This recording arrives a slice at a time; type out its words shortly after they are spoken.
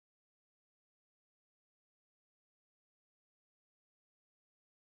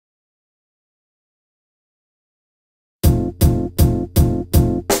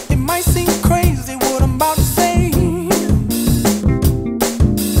might seem crazy what I'm about to say.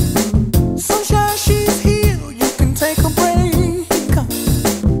 Sunshine, she's here, you can take a break.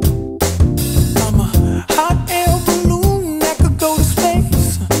 I'm a hot air balloon that could go to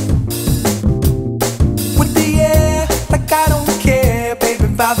space. With the air, like I don't care, baby,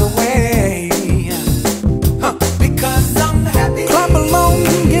 by the way. Because I'm happy. Clap along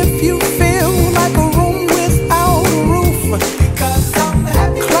if you feel like a room without a roof. Because I'm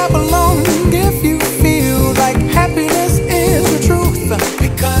happy. Clap along if you feel like happiness is the truth.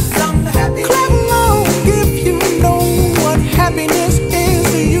 Because I'm happy. Clap along if you know what happiness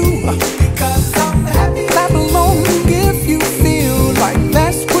is to you. Because I'm happy. Clap along if you feel like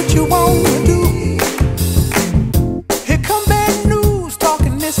that's what you want to do. Here come bad news,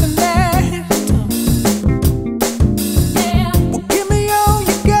 talking this and that.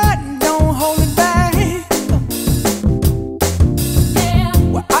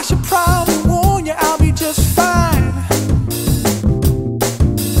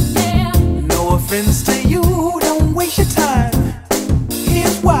 Friends to you, don't waste your time.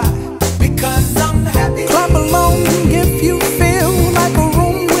 Here's why. Because I'm happy. Clap along if you feel like a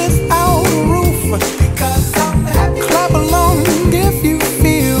room without a roof. Because I'm happy. Clap along if you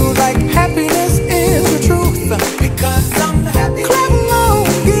feel like happiness is the truth. Because I'm happy. Clap along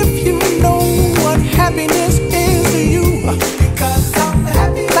if you know what happiness is to you. Because I'm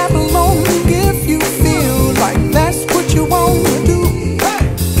happy. Clap along if you feel like that's what you want to do.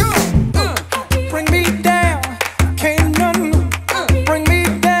 Bring me down, can't none bring me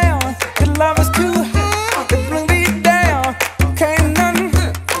down. Your love is too high. Bring me down, can't none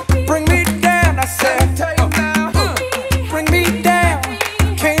bring me down. I said, bring me down,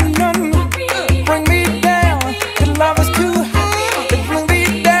 can't none bring me down. Your love is too high. Bring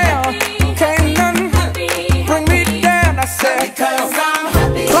me down, can't none bring me down. I said, because I'm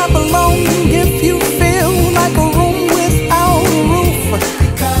happy. Clap along if you feel like a room without a roof.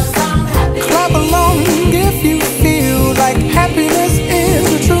 Because I'm happy. Clap along if you feel like happiness is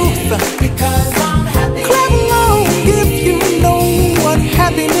the truth. Because I'm happy. Clap along if you know what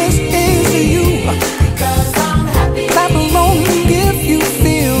happiness is to you. Because I'm happy. Clap along if you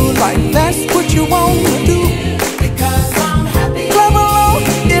feel like that.